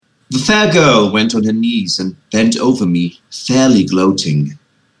The fair girl went on her knees and bent over me, fairly gloating.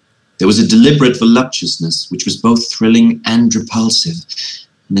 There was a deliberate voluptuousness which was both thrilling and repulsive,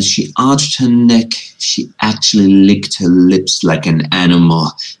 and as she arched her neck, she actually licked her lips like an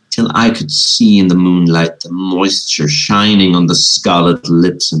animal, till I could see in the moonlight the moisture shining on the scarlet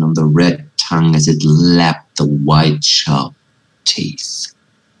lips and on the red tongue as it lapped the white, sharp teeth.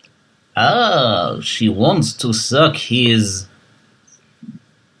 Oh, she wants to suck his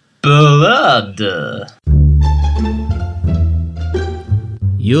blood.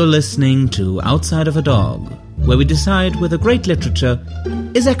 You're listening to Outside of a Dog, where we decide whether great literature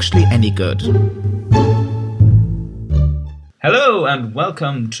is actually any good. Hello and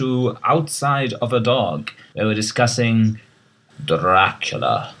welcome to Outside of a Dog, where we're discussing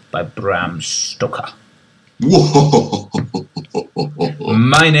Dracula by Bram Stoker. Whoa.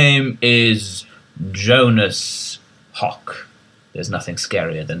 My name is Jonas Hawk. There's nothing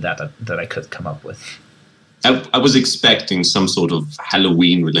scarier than that I could come up with. I was expecting some sort of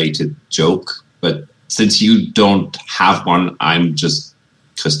Halloween-related joke, but since you don't have one, I'm just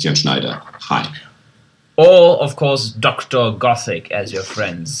Christian Schneider. Hi. Or, of course, Dr. Gothic, as your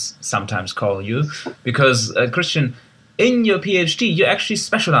friends sometimes call you, because, Christian, in your PhD, you actually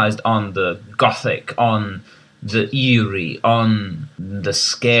specialized on the Gothic, on the eerie, on the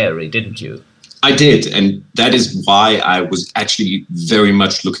scary, didn't you? I did, and that is why I was actually very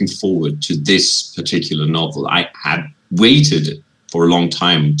much looking forward to this particular novel. I had waited for a long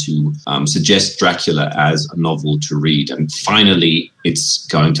time to suggest Dracula as a novel to read, and finally it's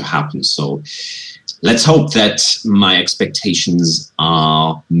going to happen. So let's hope that my expectations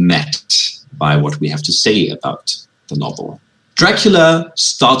are met by what we have to say about the novel. Dracula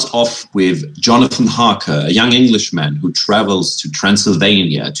starts off with Jonathan Harker, a young Englishman who travels to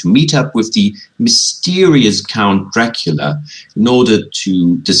Transylvania to meet up with the mysterious Count Dracula in order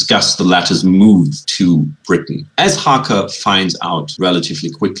to discuss the latter's move to Britain. As Harker finds out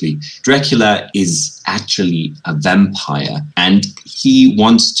relatively quickly, Dracula is actually a vampire and he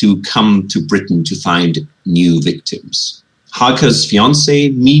wants to come to Britain to find new victims. Harker's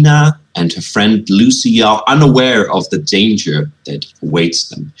fiancée, Mina, and her friend Lucy are unaware of the danger that awaits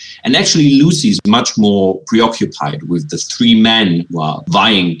them. And actually, Lucy's much more preoccupied with the three men who are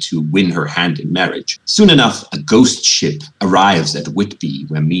vying to win her hand in marriage. Soon enough, a ghost ship arrives at Whitby,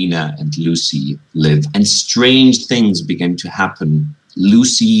 where Mina and Lucy live, and strange things begin to happen.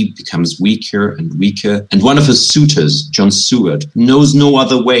 Lucy becomes weaker and weaker, and one of her suitors, John Seward, knows no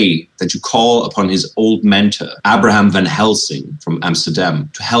other way than to call upon his old mentor, Abraham Van Helsing from Amsterdam,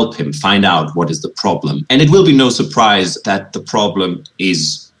 to help him find out what is the problem. And it will be no surprise that the problem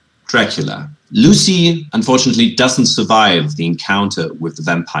is Dracula. Lucy, unfortunately, doesn't survive the encounter with the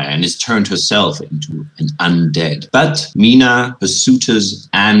vampire and is turned herself into an undead. But Mina, her suitors,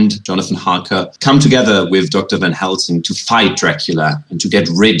 and Jonathan Harker come together with Dr. Van Helsing to fight Dracula and to get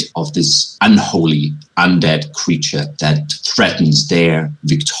rid of this unholy, undead creature that threatens their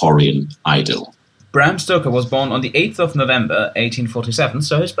Victorian idol. Bram Stoker was born on the 8th of November, 1847,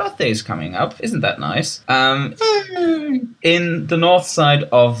 so his birthday is coming up. Isn't that nice? In the north side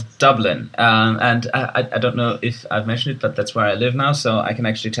of Dublin. And I don't know if I've mentioned it, but that's where I live now, so I can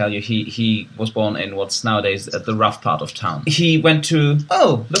actually tell you he was born in what's nowadays the rough part of town. He went to,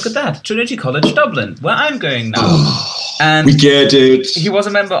 look at that, Trinity College Dublin, where I'm going now. And we get it. He was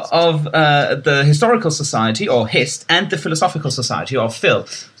a member of the Historical Society, or HIST, and the Philosophical Society, or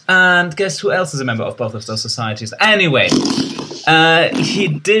PHil. And guess who else is a member of both of those societies? Anyway, he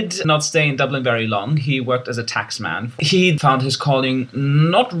did not stay in Dublin very long. He worked as a taxman. He found his calling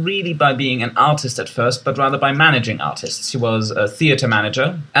not really by being an artist at first, but rather by managing artists. He was a theatre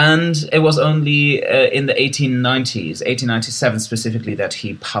manager, and it was only in the 1890s, 1897 specifically, that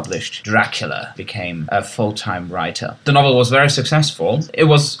he published Dracula, became a full-time writer. The novel was very successful. It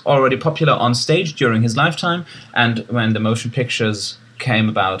was already popular on stage during his lifetime, and when the motion pictures came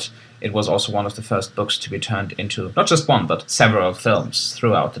about, it was also one of the first books to be turned into not just one, but several films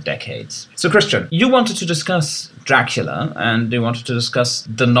throughout the decades. So, Christian, you wanted to discuss Dracula, and you wanted to discuss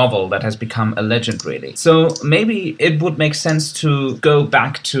the novel that has become a legend, really. So maybe it would make sense to go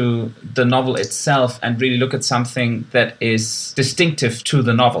back to the novel itself and really look at something that is distinctive to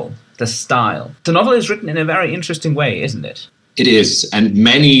the novel, the style. The novel is written in a very interesting way, isn't it? It is, and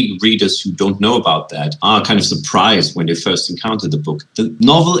many readers who don't know about that are kind of surprised when they first encounter the book. The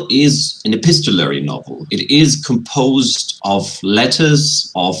novel is an epistolary novel. It is composed of letters,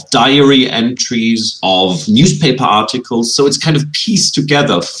 of diary entries, of newspaper articles, so it's kind of pieced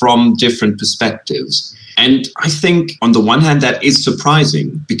together from different perspectives. And I think on the one hand, that is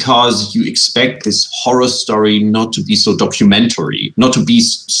surprising because you expect this horror story not to be so documentary, not to be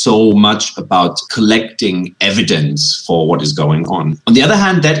so much about collecting evidence for what is going on. On the other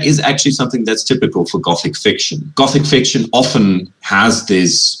hand, that is actually something that's typical for Gothic fiction. Gothic fiction often has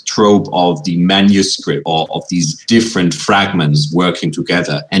this trope of the manuscript or of these different fragments working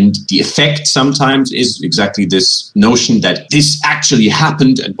together. And the effect sometimes is exactly this notion that this actually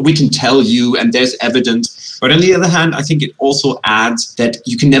happened and we can tell you and there's evidence. But on the other hand, I think it also adds that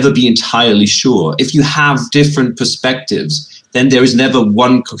you can never be entirely sure. If you have different perspectives, then there is never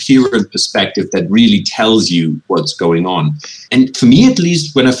one coherent perspective that really tells you what's going on. And for me, at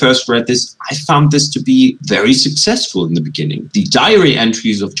least, when I first read this, I found this to be very successful in the beginning. The diary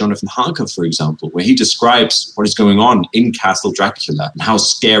entries of Jonathan Harker, for example, where he describes what is going on in Castle Dracula and how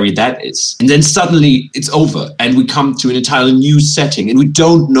scary that is. And then suddenly it's over and we come to an entirely new setting and we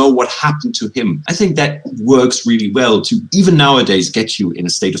don't know what happened to him. I think that works really well to, even nowadays, get you in a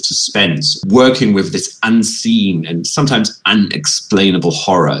state of suspense, working with this unseen and sometimes unexplainable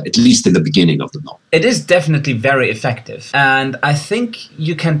horror, at least in the beginning of the novel. It is definitely very effective. And I think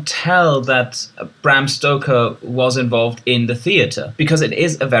you can tell that Bram Stoker was involved in the theatre because it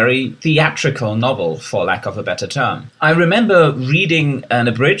is a very theatrical novel, for lack of a better term. I remember reading an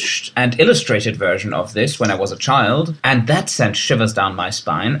abridged and illustrated version of this when I was a child, and that sent shivers down my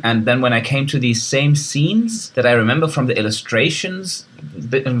spine. And then when I came to these same scenes that I remember from the illustrations,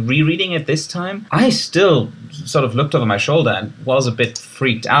 rereading it this time, I still sort of looked over my shoulder and was a bit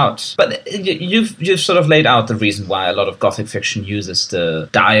freaked out. But you've sort of laid out the reason why a lot of Gothic fiction uses the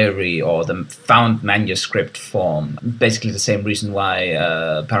diary or the found manuscript form. Basically the same reason why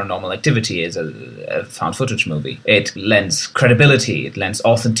Paranormal Activity is a found footage movie. It lends credibility, it lends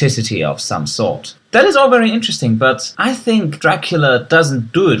authenticity of some sort. That is all very interesting, but I think Dracula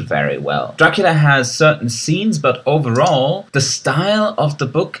doesn't do it very well. Dracula has certain scenes, but overall, the style of the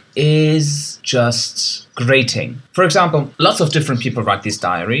book is just grating. For example, lots of different people write these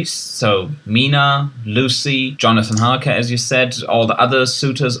diaries. So Mina, Lucy, Jonathan Harker, as you said, all the other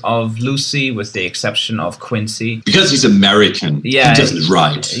suitors of Lucy, with the exception of Quincy. Because he's American, he doesn't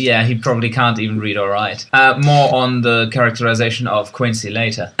write. Yeah, he probably can't even read or write. More on the characterization of Quincy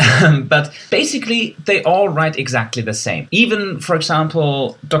later. But basically, they all write exactly the same. Even, for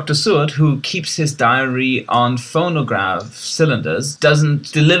example, Dr. Seward, who keeps his diary on phonograph cylinders,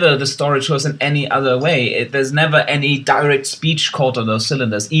 doesn't deliver the story to us in any other way. There's never any direct speech caught on those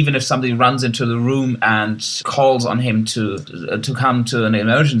cylinders, even if somebody runs into the room and calls on him to come to an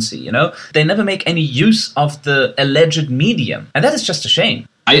emergency, you know? They never make any use of the alleged medium. And that is just a shame.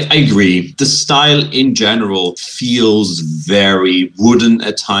 I agree. The style in general feels very wooden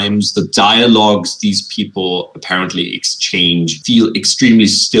at times. The dialogues these people apparently exchange feel extremely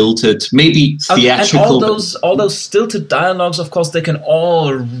stilted, maybe theatrical. And all those stilted dialogues, of course, they can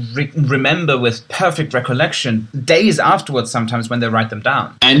all remember with perfect recollection days afterwards sometimes when they write them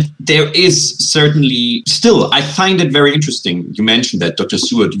down. And there is certainly still, I find it very interesting. You mentioned that Dr.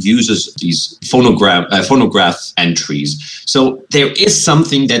 Seward uses these phonograph entries. So there is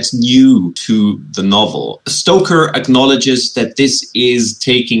something that's new to the novel. Stoker acknowledges that this is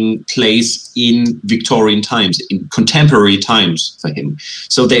taking place in Victorian times, in contemporary times for him.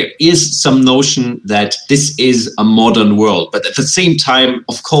 So there is some notion that this is a modern world. But at the same time,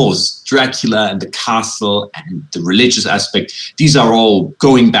 of course, Dracula and the castle and the religious aspect, these are all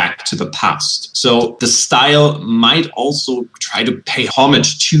going back to the past. So the style might also try to pay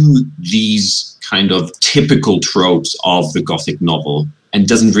homage to these kind of typical tropes of the Gothic novel, and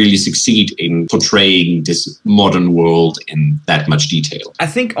doesn't really succeed in portraying this modern world in that much detail. I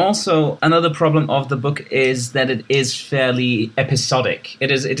think also another problem of the book is that it is fairly episodic. It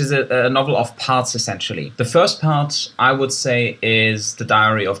is a novel of parts, essentially. The first part, I would say, is the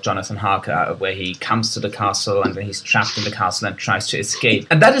diary of Jonathan Harker, where he comes to the castle and then he's trapped in the castle and tries to escape.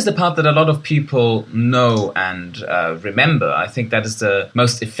 And that is the part that a lot of people know and remember. I think that is the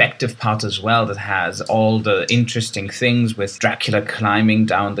most effective part as well, that has all the interesting things with Dracula climbing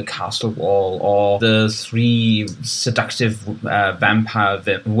down the castle wall, or the three seductive vampire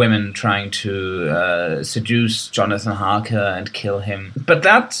women trying to seduce Jonathan Harker and kill him. But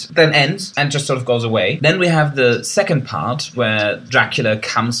that then ends and just sort of goes away. Then we have the second part where Dracula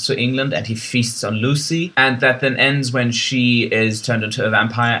comes to England and he feasts on Lucy, and that then ends when she is turned into a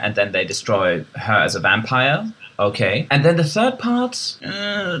vampire and then they destroy her as a vampire. Okay. And then the third part,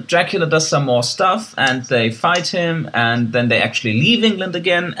 Dracula does some more stuff and they fight him and then they actually leave England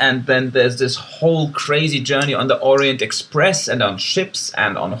again, and then there's this whole crazy journey on the Orient Express and on ships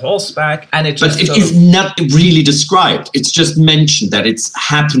and on horseback, and it just... But it's not really described. It's just mentioned that it's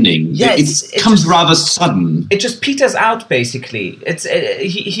happening. Yeah, it comes rather sudden. It just peters out, basically.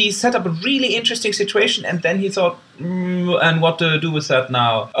 He set up a really interesting situation and then he thought, and what do I do with that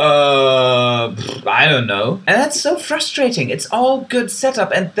now? I don't know. And that's so frustrating. It's all good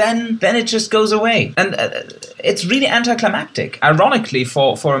setup, and then it just goes away. And it's really anticlimactic, ironically,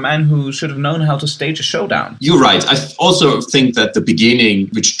 for a man who should have known how to stage a showdown. You're right. I also think that the beginning,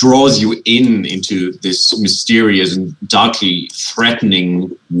 which draws you into this mysterious and darkly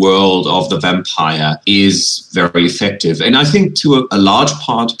threatening world of the vampire, is very effective. And I think to a large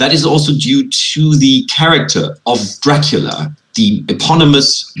part, that is also due to the character of Dracula, the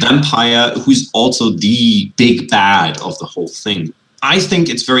eponymous vampire who's also the big bad of the whole thing. I think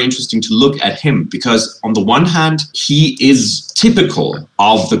it's very interesting to look at him because on the one hand, he is typical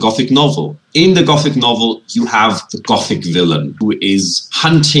of the Gothic novel. In the Gothic novel, you have the Gothic villain who is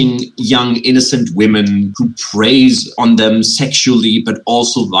hunting young, innocent women, who preys on them sexually, but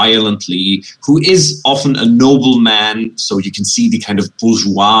also violently, who is often a nobleman. So you can see the kind of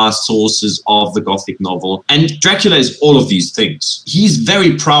bourgeois sources of the Gothic novel. And Dracula is all of these things. He's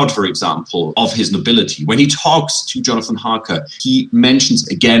very proud, for example, of his nobility. When he talks to Jonathan Harker, he mentions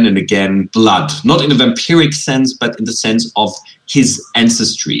again and again blood, not in a vampiric sense, but in the sense of his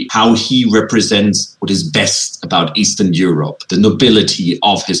ancestry, how he represents what is best about Eastern Europe, the nobility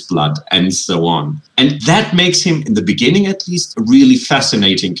of his blood, and so on. And that makes him, in the beginning at least, a really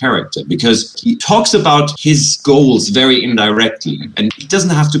fascinating character because he talks about his goals very indirectly. And he doesn't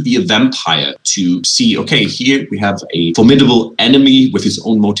have to be a vampire to see, okay, here we have a formidable enemy with his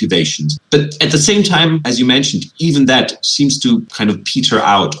own motivations. But at the same time, as you mentioned, even that seems to kind of peter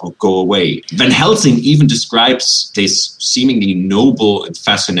out or go away. Van Helsing even describes this seemingly noble and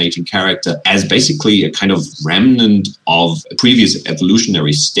fascinating character as basically a kind of remnant of a previous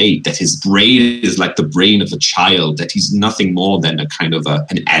evolutionary state, that his brain is like the brain of a child, that he's nothing more than a kind of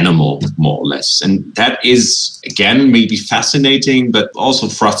an animal, more or less. And that is, again, maybe fascinating, but also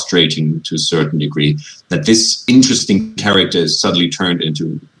frustrating to a certain degree, that this interesting character is suddenly turned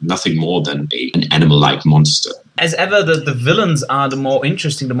into nothing more than an animal-like monster. As ever, the villains are the more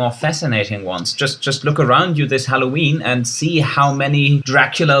interesting, the more fascinating ones. Just look around you this Halloween and see how many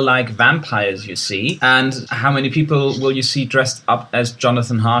Dracula-like vampires you see, and how many people will you see dressed up as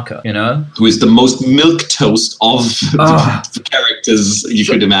Jonathan Harker, you know? Who is the most milquetoast of the characters you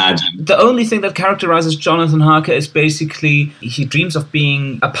could imagine. The only thing that characterizes Jonathan Harker is basically he dreams of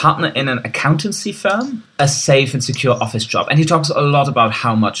being a partner in an accountancy firm, a safe and secure office job. And he talks a lot about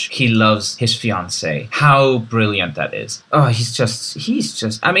how much he loves his fiancée, how brilliant that is. Oh, he's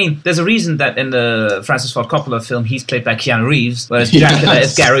just, I mean, there's a reason that in the Francis Ford Coppola film, he's played by Keanu Reeves, whereas Dracula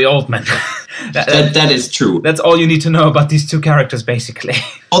is Gary Oldman. That is true. That's all you need to know about these two characters, basically.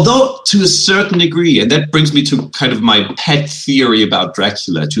 Although, to a certain degree, and that brings me to kind of my pet theory about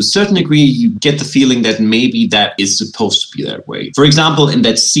Dracula, to a certain degree, you get the feeling that maybe that is supposed to be that way. For example, in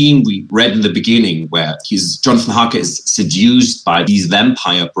that scene we read in the beginning where Jonathan Harker is seduced by these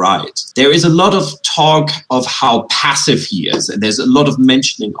vampire brides, there is a lot of talk of how passive he is, and there's a lot of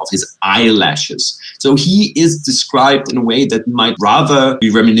mentioning of his eyelashes. So he is described in a way that might rather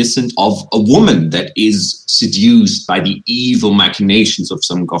be reminiscent of a woman that is seduced by the evil machinations of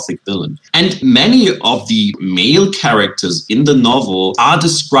some Gothic villain. And many of the male characters in the novel are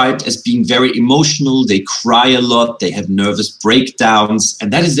described as being very emotional. They cry a lot. They have nervous breakdowns.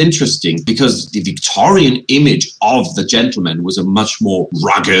 And that is interesting because the Victorian image of the gentleman was a much more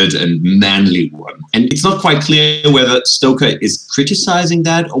rugged and manly one. And it's not quite clear whether Stoker is criticizing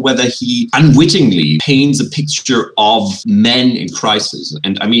that or whether he unwittingly paints a picture of men in crisis.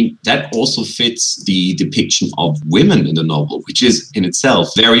 And I mean, that also fits the depiction of women in the novel, which is in itself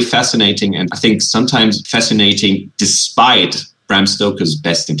very fascinating, and I think sometimes fascinating despite Bram Stoker's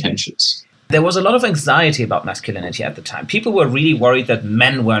best intentions. There was a lot of anxiety about masculinity at the time. People were really worried that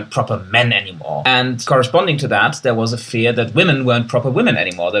men weren't proper men anymore. And corresponding to that, there was a fear that women weren't proper women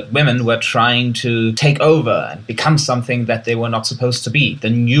anymore, that women were trying to take over and become something that they were not supposed to be. The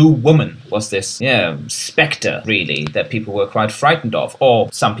new woman was this spectre, really, that people were quite frightened of,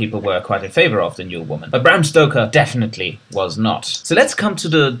 or some people were quite in favor of the new woman. But Bram Stoker definitely was not. So let's come to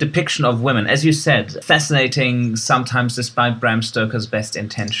the depiction of women. As you said, fascinating sometimes despite Bram Stoker's best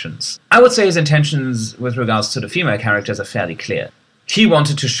intentions. I would say his intentions with regards to the female characters are fairly clear. He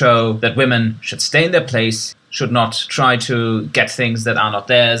wanted to show that women should stay in their place, should not try to get things that are not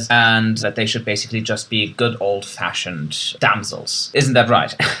theirs, and that they should basically just be good old-fashioned damsels. Isn't that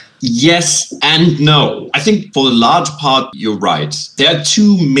right? Yes and no. I think for the large part, you're right. There are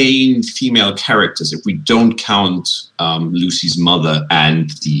two main female characters, if we don't count Lucy's mother and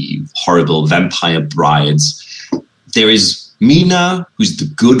the horrible vampire brides. There is Mina, who's the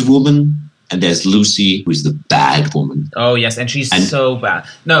good woman, and there's Lucy, who's the bad woman. Oh, yes, and she's so bad.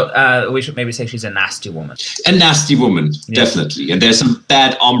 No, we should maybe say she's a nasty woman. A nasty woman, definitely. And there's some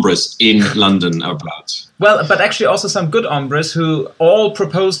bad hombres in London about. Well, but actually also some good hombres who all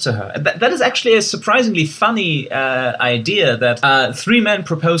propose to her. That is actually a surprisingly funny idea that 3 men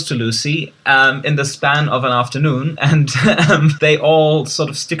propose to Lucy in the span of an afternoon, and they all sort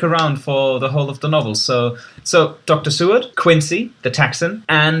of stick around for the whole of the novel. So Dr. Seward, Quincy, the Texan,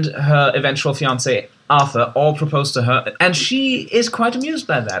 and her eventual fiancé, Arthur, all propose to her, and she is quite amused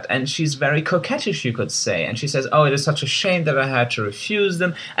by that, and she's very coquettish, you could say, and she says, oh, it is such a shame that I had to refuse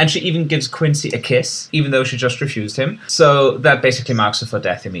them, and she even gives Quincy a kiss, even though she just refused him, so that basically marks her for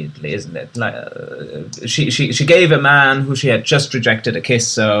death immediately, isn't it? Like, she gave a man who she had just rejected a kiss,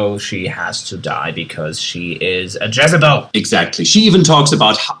 so she has to die because she is a Jezebel. Exactly. She even talks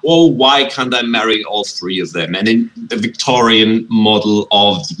about, why can't I marry all 3 of them? And in the Victorian model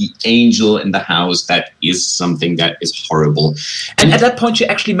of the angel in the house, that is something that is horrible. And at that point, she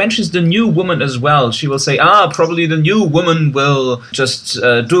actually mentions the new woman as well. She will say, probably the new woman will just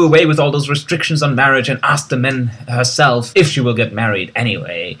do away with all those restrictions on marriage and ask the men herself if she will get married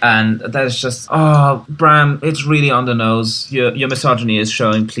anyway. And that is just, Bram, it's really on the nose. Your misogyny is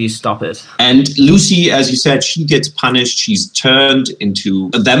showing. Please stop it. And Lucy, as you said, she gets punished. She's turned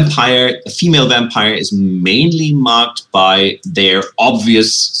into a vampire. A female vampire is mainly marked by their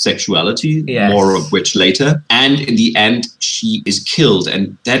obvious sexuality, more of which later. And in the end, she is killed.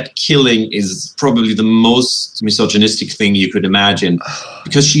 And that killing is probably the most misogynistic thing you could imagine,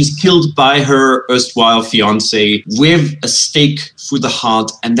 because she's killed by her erstwhile fiancé with a stake through the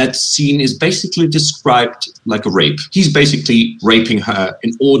heart. And that scene is basically described like a rape. He's basically raping her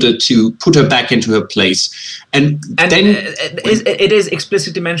in order to put her back into her place. And then it is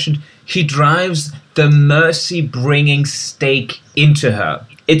explicitly mentioned, he drives the mercy-bringing stake into her.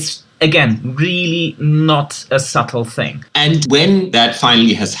 It's, again, really not a subtle thing. And when that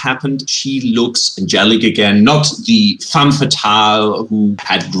finally has happened, she looks angelic again, not the femme fatale who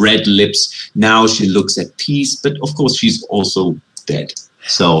had red lips. Now she looks at peace, but of course she's also dead.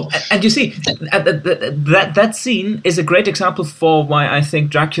 So, and you see, that scene is a great example for why I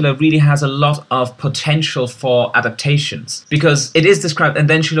think Dracula really has a lot of potential for adaptations, because it is described, and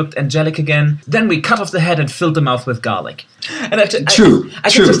then she looked angelic again, then we cut off the head and filled the mouth with garlic. And I can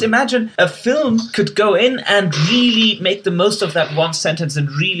just imagine a film could go in and really make the most of that one sentence and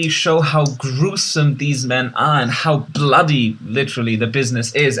really show how gruesome these men are and how bloody, literally, the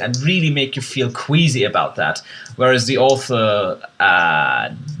business is, and really make you feel queasy about that, whereas the author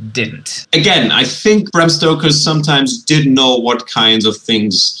didn't. Again, I think Bram Stoker sometimes didn't know what kinds of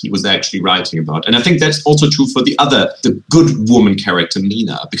things he was actually writing about. And I think that's also true for the good woman character,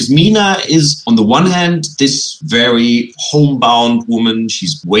 Mina. Because Mina is, on the one hand, this very homebound woman.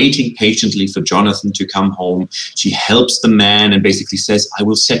 She's waiting patiently for Jonathan to come home. She helps the man and basically says, I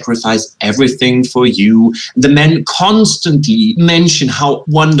will sacrifice everything for you. And the men constantly mention how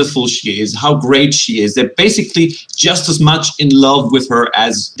wonderful she is, how great she is. They're basically just as much in love with her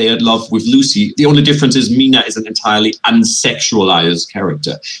as they are in love with Lucy. The only difference is Mina is an entirely unsexualized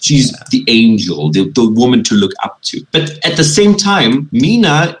character. She's the angel, the woman to look up to. But at the same time,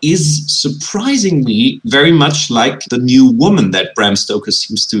 Mina is surprisingly very much like the new woman that Bram Stoker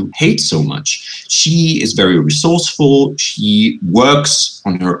seems to hate so much. She is very resourceful. She works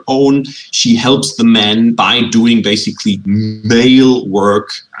on her own. She helps the men by doing basically male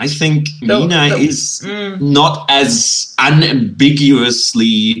work. I think Mina is not as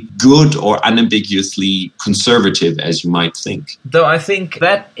unambiguously good or unambiguously conservative as you might think. Though I think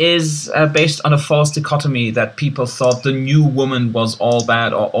that is based on a false dichotomy that people thought the new woman was all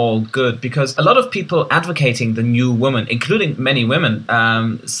bad or all good, because a lot of people advocating the new woman, including many women,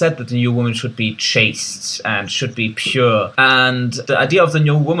 said that the new woman should be chaste and should be pure. And the idea of the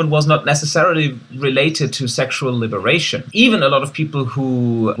new woman was not necessarily related to sexual liberation. Even a lot of people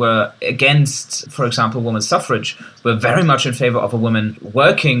who were against, for example, women's suffrage were very much in favor of a woman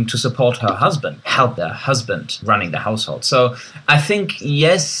working to support her husband, help their husband running the household. So I think,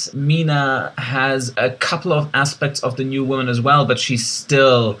 yes, Mina has a couple of aspects of the new woman as well, but she's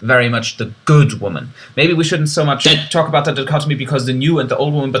still very much the good woman. Maybe we shouldn't so much talk about the dichotomy because the new and the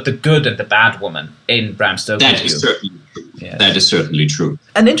old woman, but the good and the bad woman in Bram Stoker's view. That is certainly true. Yes. That is certainly true.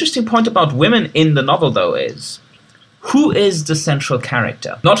 An interesting point about women in the novel, though, is who is the central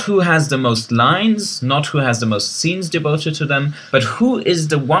character? Not who has the most lines, not who has the most scenes devoted to them, but who is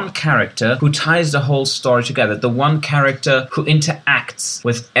the one character who ties the whole story together, the one character who interacts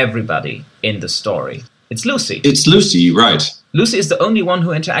with everybody in the story. It's Lucy. It's Lucy, right. Lucy is the only one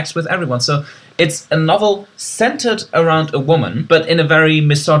who interacts with everyone. So it's a novel centered around a woman, but in a very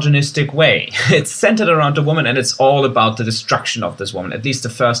misogynistic way. It's centered around a woman, and it's all about the destruction of this woman, at least the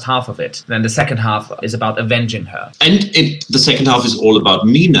first half of it. Then the second half is about avenging her. And the second half is all about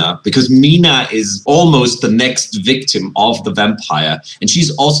Mina, because Mina is almost the next victim of the vampire, and she's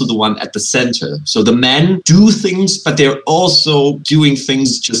also the one at the center. So the men do things, but they're also doing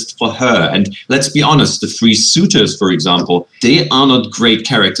things just for her. And let's be honest, the three suitors, for example, they are not great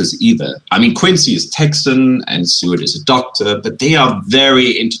characters either. I mean, Quincy is Texan and Seward is a doctor, but they are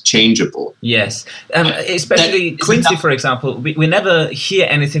very interchangeable. Yes. Especially Quincy, for example, we never hear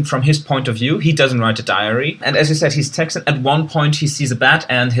anything from his point of view. He doesn't write a diary. And as you said, he's Texan. At one point, he sees a bat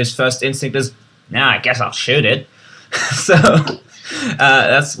and his first instinct is, I guess I'll shoot it. So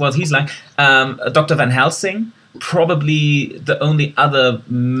that's what he's like. Dr. Van Helsing, probably the only other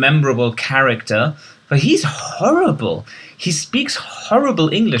memorable character, but he's horrible. He speaks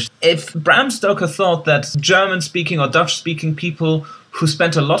horrible English. If Bram Stoker thought that German-speaking or Dutch-speaking people who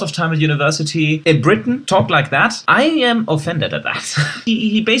spent a lot of time at university in Britain talk like that, I am offended at that.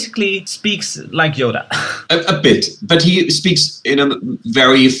 He basically speaks like Yoda. A bit, but he speaks in a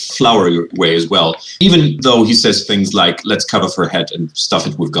very flowery way as well, even though he says things like, let's cut off her head and stuff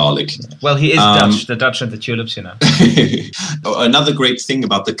it with garlic. Well, he is Dutch, the Dutch and the tulips, you know. Another great thing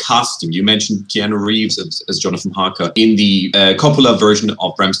about the casting, you mentioned Keanu Reeves as Jonathan Harker. In the Coppola version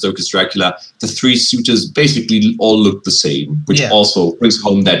of Bram Stoker's Dracula, the three suitors basically all look the same, which also brings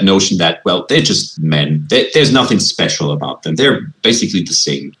home that notion that, well, they're just men. There's nothing special about them. They're basically the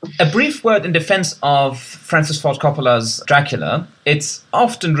same. A brief word in defense of Francis Ford Coppola's Dracula. It's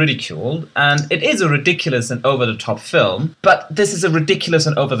often ridiculed, and it is a ridiculous and over-the-top film, but this is a ridiculous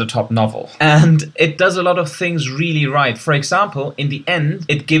and over-the-top novel. And it does a lot of things really right. For example, in the end,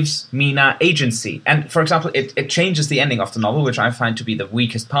 it gives Mina agency. And for example, it changes the ending of the novel, which I find to be the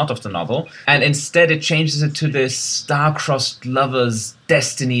weakest part of the novel. And instead, it changes it to this star-crossed lover's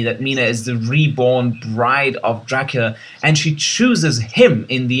destiny that Mina is the reborn bride of Dracula, and she chooses him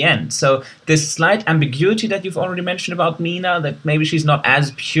in the end. So this slight ambiguity that you've already mentioned about Mina, that maybe she's not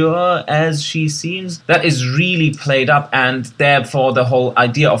as pure as she seems, that is really played up, and therefore the whole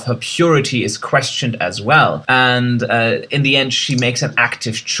idea of her purity is questioned as well. And in the end, she makes an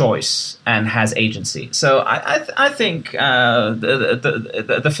active choice and has agency. So I think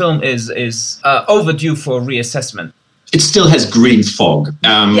the film is overdue for reassessment. It still has green fog.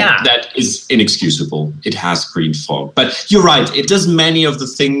 That is inexcusable. It has green fog. But you're right. It does many of the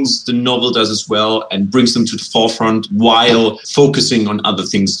things the novel does as well and brings them to the forefront while focusing on other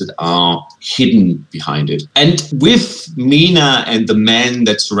things that are hidden behind it. And with Mina and the men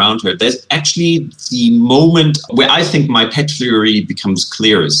that surround her, there's actually the moment where I think my pet theory becomes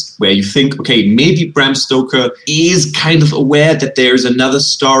clearest, where you think, okay, maybe Bram Stoker is kind of aware that there's another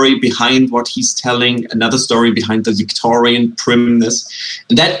story behind what he's telling, another story behind the Victorian primness.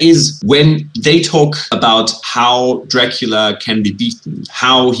 And that is when they talk about how Dracula can be beaten,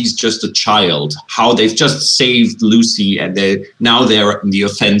 how he's just a child, how they've just saved Lucy and now they're in the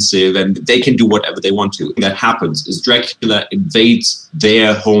offensive and they can do whatever they want to. And that happens is Dracula invades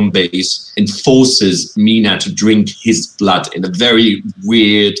their home base and forces Mina to drink his blood in a very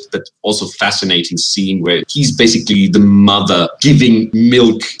weird but also fascinating scene where he's basically the mother giving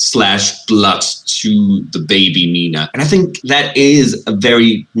milk/blood to the baby Mina. And I think that is a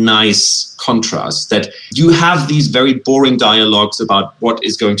very nice contrast, that you have these very boring dialogues about what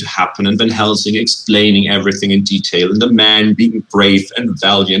is going to happen and Van Helsing explaining everything in detail and the man being brave and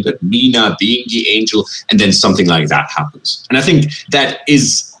valiant and Mina being the angel, and then something like that happens. And I think that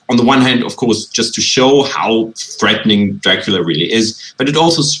is, on the one hand, of course, just to show how threatening Dracula really is, but it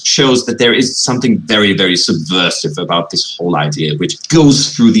also shows that there is something very, very subversive about this whole idea, which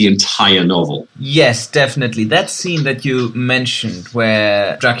goes through the entire novel. Yes, definitely. That scene that you mentioned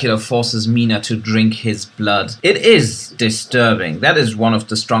where Dracula forces Mina to drink his blood, it is disturbing. That is one of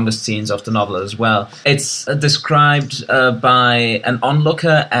the strongest scenes of the novel as well. It's described by an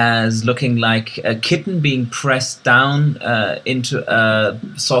onlooker as looking like a kitten being pressed down into a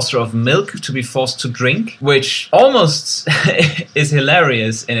saucer saucer of milk to be forced to drink, which almost is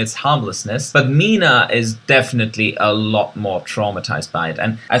hilarious in its harmlessness. But Mina is definitely a lot more traumatized by it.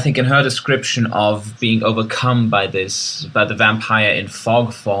 And I think in her description of being overcome by the vampire in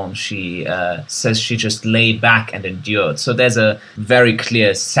fog form, she says she just lay back and endured. So there's a very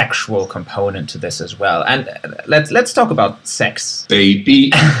clear sexual component to this as well. And let's talk about sex.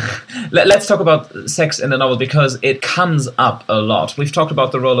 Baby. Let's talk about sex in the novel because it comes up a lot. We've talked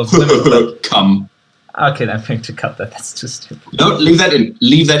about the role of women. But... Come. Okay, I'm going to cut that. That's too stupid. No, leave that in.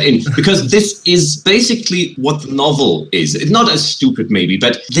 Leave that in. Because this is basically what the novel is. It's not as stupid, maybe,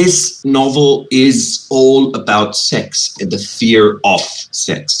 but this novel is all about sex and the fear of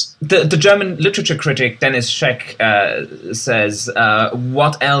sex. The German literature critic Dennis Scheck says,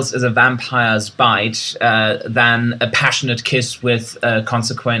 what else is a vampire's bite than a passionate kiss with a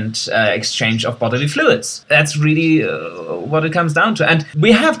consequent exchange of bodily fluids? That's really what it comes down to. And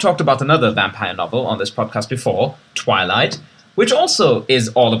we have talked about another vampire novel on this podcast before, Twilight, which also is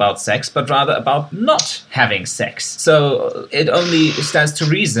all about sex, but rather about not having sex. So it only stands to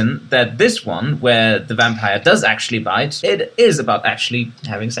reason that this one, where the vampire does actually bite, it is about actually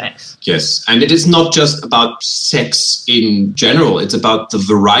having sex. Yes, and it is not just about sex in general. It's about the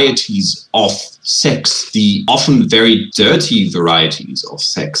varieties of sex, the often very dirty varieties of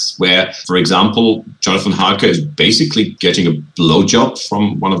sex, where, for example, Jonathan Harker is basically getting a blowjob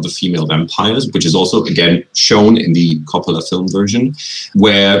from one of the female vampires, which is also, again, shown in the Coppola film version,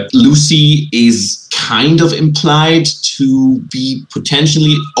 where Lucy is kind of implied to be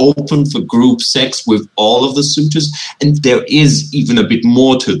potentially open for group sex with all of the suitors. And there is even a bit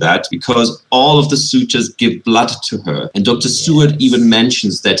more to that because all of the suitors give blood to her. And Dr. Stewart even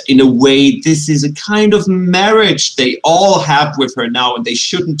mentions that in a way, this is a kind of marriage they all have with her now, and they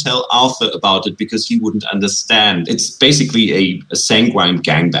shouldn't tell Arthur about it because he wouldn't understand. It's basically a sanguine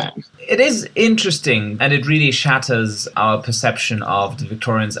gangbang. It is interesting, and it really shatters our perception of the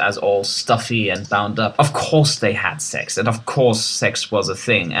Victorians as all stuffy and bound up. Of course they had sex, and of course sex was a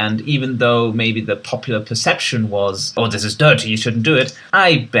thing. And even though maybe the popular perception was, oh, this is dirty, you shouldn't do it,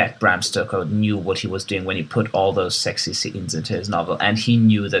 I bet Bram Stoker knew what he was doing when he put all those sexy scenes into his novel. And he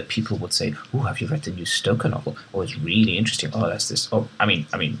knew that people would say, oh, have you read the new Stoker novel? Oh, it's really interesting. Oh, that's this. Oh, I mean,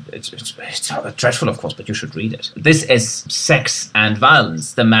 it's dreadful, of course, but you should read it. This is sex and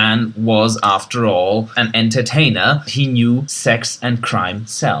violence. The man was, after all, an entertainer. He knew sex and crime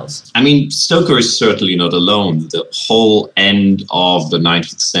sells. I mean, Stoker is certainly not alone. The whole end of the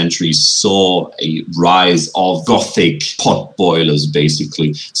 19th century saw a rise of Gothic potboilers,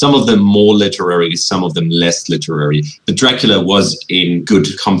 basically. Some of them more literary, some of them less literary. But Dracula was in good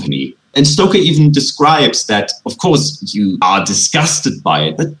company. And Stoker even describes that, of course, you are disgusted by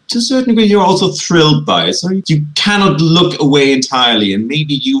it, but to a certain degree, you're also thrilled by it. So you cannot look away entirely, and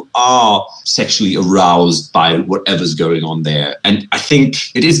maybe you are sexually aroused by whatever's going on there. And I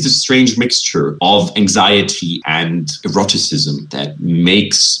think it is this strange mixture of anxiety and eroticism that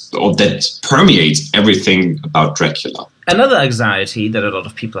makes, or that permeates everything about Dracula. Another anxiety that a lot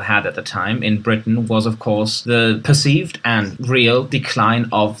of people had at the time in Britain was, of course, the perceived and real decline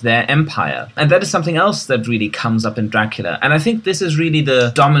of their empire. And that is something else that really comes up in Dracula. And I think this is really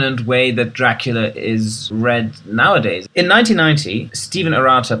the dominant way that Dracula is read nowadays. In 1990, Stephen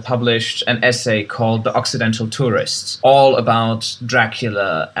Arata published an essay called The Occidental Tourist, all about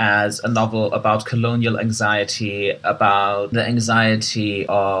Dracula as a novel about colonial anxiety, about the anxiety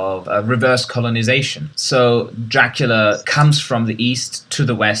of reverse colonization. So Dracula comes from the east to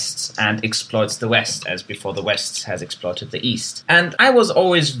the west and exploits the west as before the west has exploited the east. And I was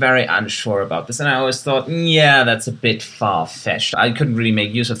always very unsure about this, and I always thought, yeah, that's a bit far-fetched. I couldn't really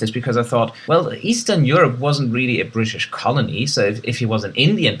make use of this because I thought, well, Eastern Europe wasn't really a British colony, so if he was an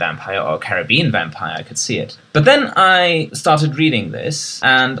Indian vampire or a Caribbean vampire, I could see it. But then I started reading this,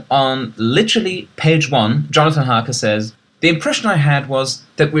 and on literally page 1, Jonathan Harker says, the impression I had was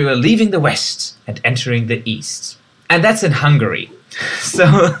that we were leaving the west and entering the east. And that's in Hungary. So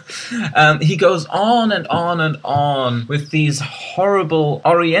he goes on and on and on with these horrible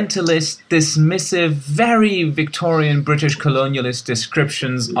Orientalist, dismissive, very Victorian British colonialist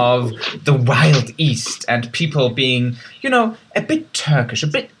descriptions of the wild East and people being, you know, a bit Turkish, a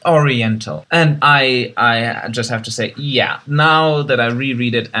bit Oriental. And I just have to say, yeah, now that I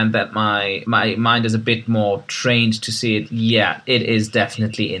reread it and that my mind is a bit more trained to see it, yeah, it is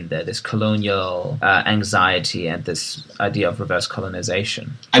definitely in there, this colonial anxiety and this idea of reverse colonization.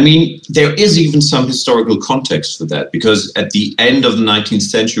 I mean, there is even some historical context for that, because at the end of the 19th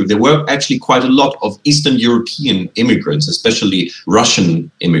century, there were actually quite a lot of Eastern European immigrants, especially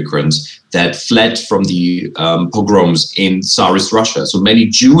Russian immigrants, that fled from the pogroms in Tsarist Russia. So many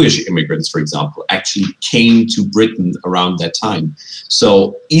Jewish immigrants, for example, actually came to Britain around that time.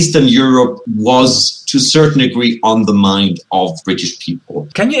 So Eastern Europe was to a certain degree on the mind of British people.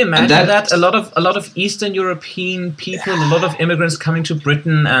 Can you imagine that a lot of Eastern European people, a lot of immigrants coming to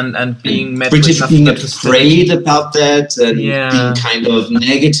Britain and being met British with being afraid about that and being kind of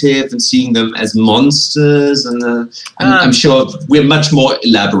negative and seeing them as monsters, and I'm sure we're much more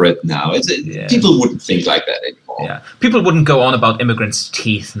elaborate now. People wouldn't think like that anymore. Yeah, people wouldn't go on about immigrants'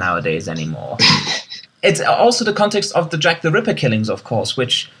 teeth nowadays anymore. It's also the context of the Jack the Ripper killings, of course,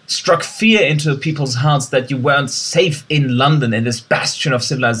 which struck fear into people's hearts that you weren't safe in London, in this bastion of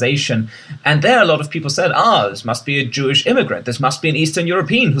civilization. And there a lot of people said, this must be a Jewish immigrant. This must be an Eastern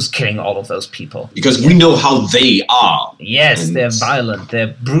European who's killing all of those people. Because we know how they are. Yes, they're violent,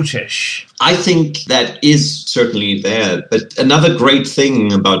 they're brutish. I think that is certainly there. But another great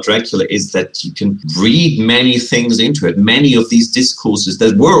thing about Dracula is that you can read many things into it. Many of these discourses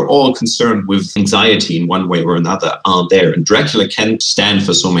that were all concerned with anxiety in one way or another are there. And Dracula can stand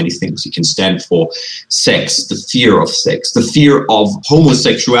for so many things. He can stand for sex, the fear of sex, the fear of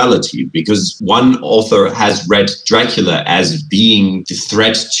homosexuality, because one author has read Dracula as being the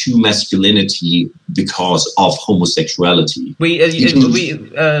threat to masculinity because of homosexuality. We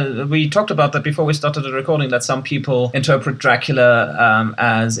talked about that before we started the recording, that some people interpret Dracula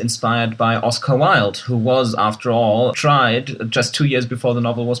as inspired by Oscar Wilde, who was, after all, tried just 2 years before the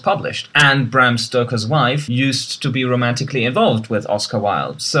novel was published. And Bram Stoker's wife used to be romantically involved with Oscar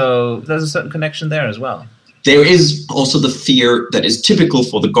Wilde. So there's a certain connection there as well. There is also the fear that is typical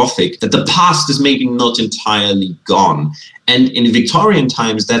for the Gothic, that the past is maybe not entirely gone. And in Victorian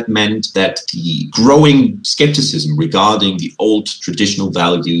times, that meant that the growing skepticism regarding the old traditional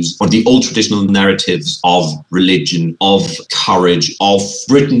values or the old traditional narratives of religion, of courage, of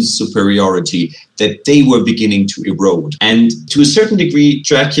Britain's superiority, that they were beginning to erode. And to a certain degree,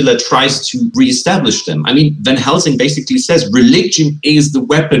 Dracula tries to reestablish them. I mean, Van Helsing basically says religion is the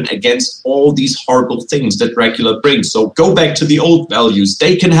weapon against all these horrible things that Dracula brings. So go back to the old values.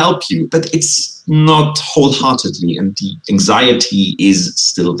 They can help you. But it's not wholeheartedly, and the anxiety is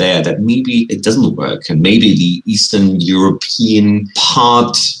still there that maybe it doesn't work, and maybe the Eastern European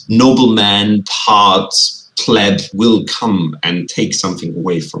part nobleman, part pleb will come and take something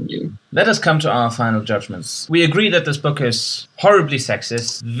away from you. Let us come to our final judgments. We agree that this book is horribly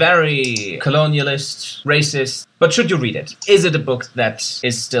sexist, very colonialist, racist, but should you read it? Is it a book that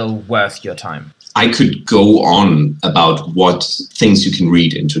is still worth your time? I could go on about what things you can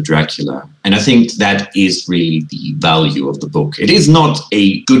read into Dracula. And I think that is really the value of the book. It is not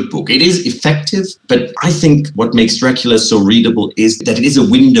a good book. It is effective, but I think what makes Dracula so readable is that it is a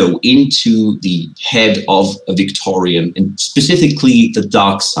window into the head of a Victorian, and specifically the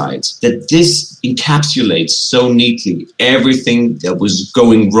dark sides, that this encapsulates so neatly everything that was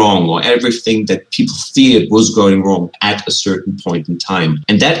going wrong or everything that people feared was going wrong at a certain point in time.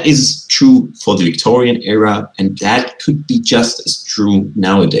 And that is true for the Victorian era, and that could be just as true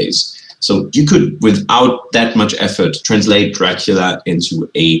nowadays. So you could, without that much effort, translate Dracula into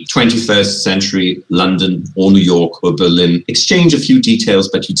a 21st century London or New York or Berlin, exchange a few details,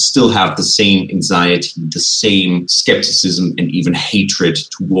 but you'd still have the same anxiety, the same skepticism, and even hatred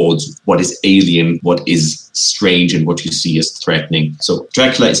towards what is alien, what is strange, and what you see as threatening. So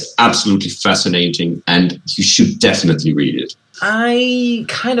Dracula is absolutely fascinating, and you should definitely read it. I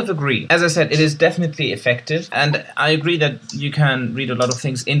kind of agree. As I said, it is definitely effective, and I agree that you can read a lot of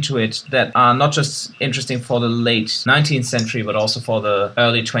things into it that are not just interesting for the late 19th century, but also for the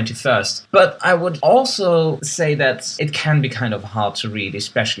early 21st. But I would also say that it can be kind of hard to read,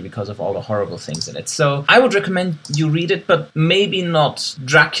 especially because of all the horrible things in it. So I would recommend you read it, but maybe not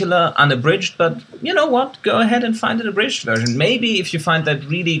Dracula unabridged, but you know what? Go ahead and find an abridged version. Maybe if you find that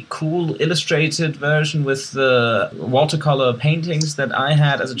really cool illustrated version with the watercolor paintings that I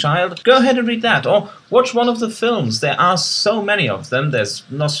had as a child, go ahead and read that. Or watch one of the films. There are so many of them. There's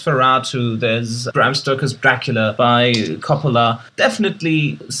Nosferatu, there's Bram Stoker's Dracula by Coppola.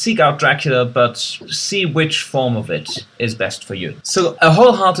 Definitely seek out Dracula, but see which form of it is best for you. So a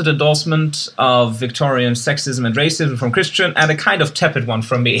wholehearted endorsement of Victorian sexism and racism from Christian, and a kind of tepid one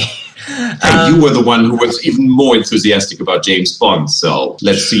from me. You were the one who was even more enthusiastic about James Bond, so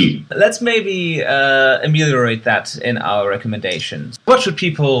let's see. Let's maybe ameliorate that in our recommendations. What should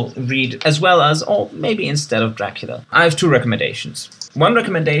people read, as well as, or maybe instead of Dracula. I have 2 recommendations. One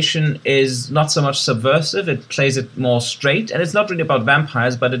recommendation is not so much subversive, it plays it more straight, and it's not really about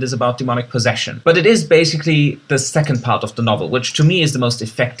vampires, but it is about demonic possession. But it is basically the second part of the novel, which to me is the most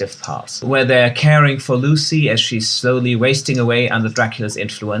effective part, where they're caring for Lucy as she's slowly wasting away under Dracula's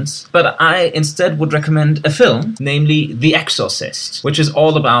influence. But I instead would recommend a film, namely The Exorcist, which is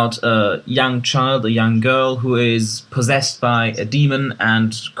all about a young child, a young girl who is possessed by a demon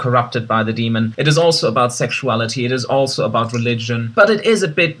and corrupted by the demon. It is also about sexuality, it is also about religion, but it is a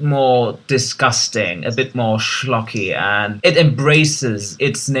bit more disgusting, a bit more schlocky, and it embraces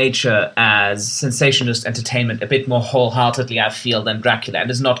its nature as sensationalist entertainment a bit more wholeheartedly, I feel, than Dracula, and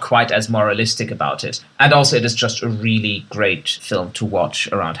is not quite as moralistic about it. And also it is just a really great film to watch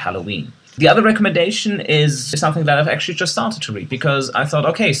around Halloween. The other recommendation is something that I've actually just started to read, because I thought,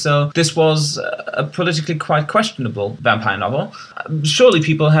 okay, so this was a politically quite questionable vampire novel. Surely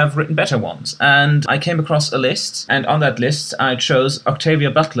people have written better ones. And I came across a list, and on that list I chose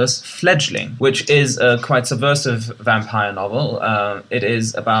Octavia Butler's Fledgling, which is a quite subversive vampire novel. It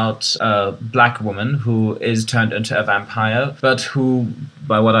is about a black woman who is turned into a vampire, but who,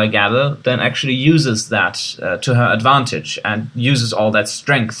 by what I gather, then actually uses that to her advantage and uses all that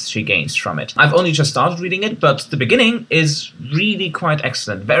strength she gains from it. I've only just started reading it, but the beginning is really quite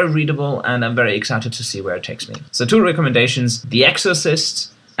excellent, very readable, and I'm very excited to see where it takes me. So 2 recommendations, The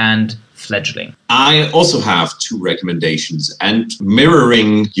Exorcist and Fledgling. I also have 2 recommendations, and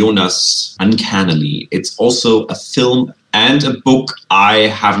mirroring Jonas uncannily, it's also a film and a book I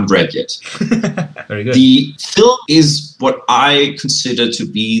haven't read yet. Very good. The film is what I consider to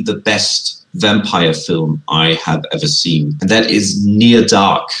be the best vampire film I have ever seen, and that is Near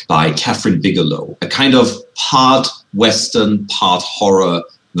Dark by Catherine Bigelow, a kind of part Western, part horror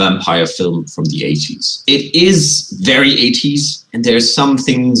vampire film from the 80s. It is very 80s, and there's some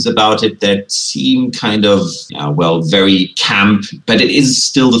things about it that seem kind of, very camp, but it is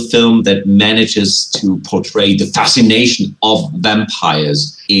still the film that manages to portray the fascination of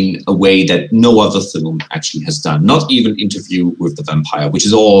vampires in a way that no other film actually has done. Not even Interview with the Vampire, which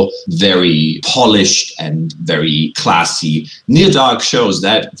is all very polished and very classy. Near Dark shows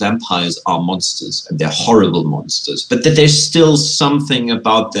that vampires are monsters, and they're horrible monsters, but that there's still something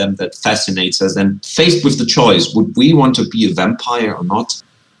about them that fascinates us. And faced with the choice, would we want to be a vampire or not?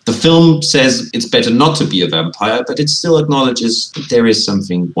 The film says it's better not to be a vampire, but it still acknowledges that there is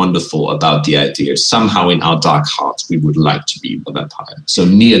something wonderful about the idea. Somehow in our dark hearts, we would like to be a vampire. So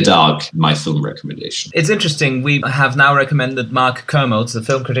Near Dark, my film recommendation. It's interesting. We have now recommended Mark Kermode's, the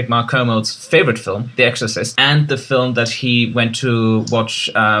film critic Mark Kermode's favorite film, The Exorcist, and the film that he went to watch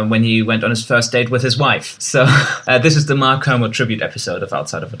when he went on his first date with his wife. So this is the Mark Kermode tribute episode of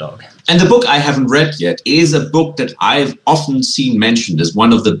Outside of a Dog. And the book I haven't read yet is a book that I've often seen mentioned as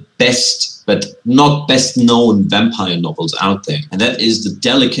one of the best, but not best known vampire novels out there. And that is The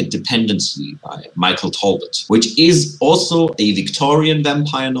Delicate Dependency by Michael Talbot, which is also a Victorian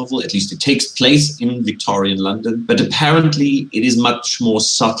vampire novel. At least it takes place in Victorian London. But apparently it is much more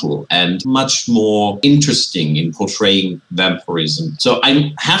subtle and much more interesting in portraying vampirism. So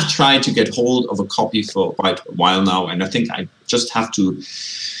I have tried to get hold of a copy for quite a while now. And I think I just have to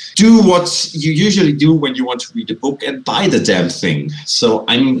do what you usually do when you want to read a book and buy the damn thing. So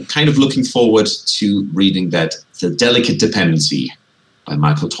I'm kind of looking forward to reading that, The Delicate Dependency by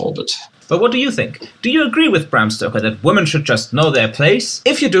Michael Talbot. But what do you think? Do you agree with Bram Stoker that women should just know their place?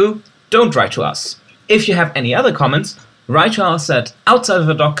 If you do, don't write to us. If you have any other comments, write to us at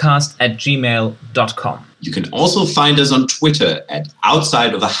outsideofadogcast@gmail.com. You can also find us on Twitter at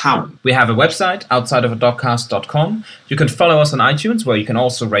Outside of a Hound. We have a website, outsideofadogcast.com. You can follow us on iTunes, where you can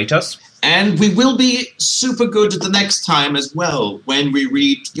also rate us. And we will be super good the next time as well, when we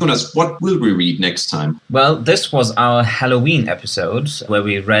read... Jonas, what will we read next time? Well, this was our Halloween episode, where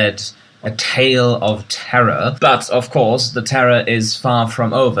we read A Tale of Terror. But, of course, the terror is far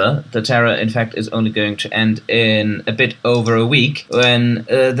from over. The terror, in fact, is only going to end in a bit over a week, when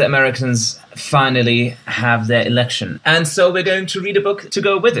the Americans finally have their election. And so we're going to read a book to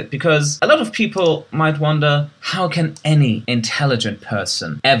go with it, because a lot of people might wonder, how can any intelligent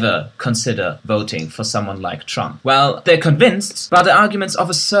person ever consider voting for someone like Trump? Well, they're convinced by the arguments of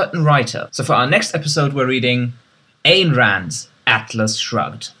a certain writer. So for our next episode, we're reading Ayn Rand's Atlas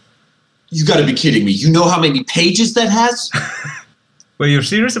Shrugged. You gotta be kidding me. You know how many pages that has? Were you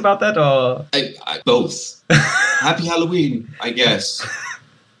serious about that, or...? Both. Happy Halloween, I guess.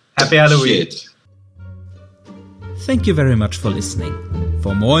 Happy Halloween. Shit. Thank you very much for listening.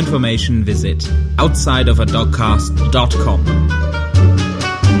 For more information, visit outsideofadogcast.com.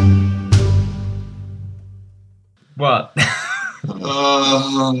 What?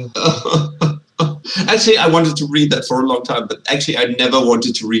 Actually, I wanted to read that for a long time, but actually I never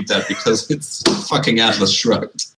wanted to read that because it's fucking Atlas Shrugged.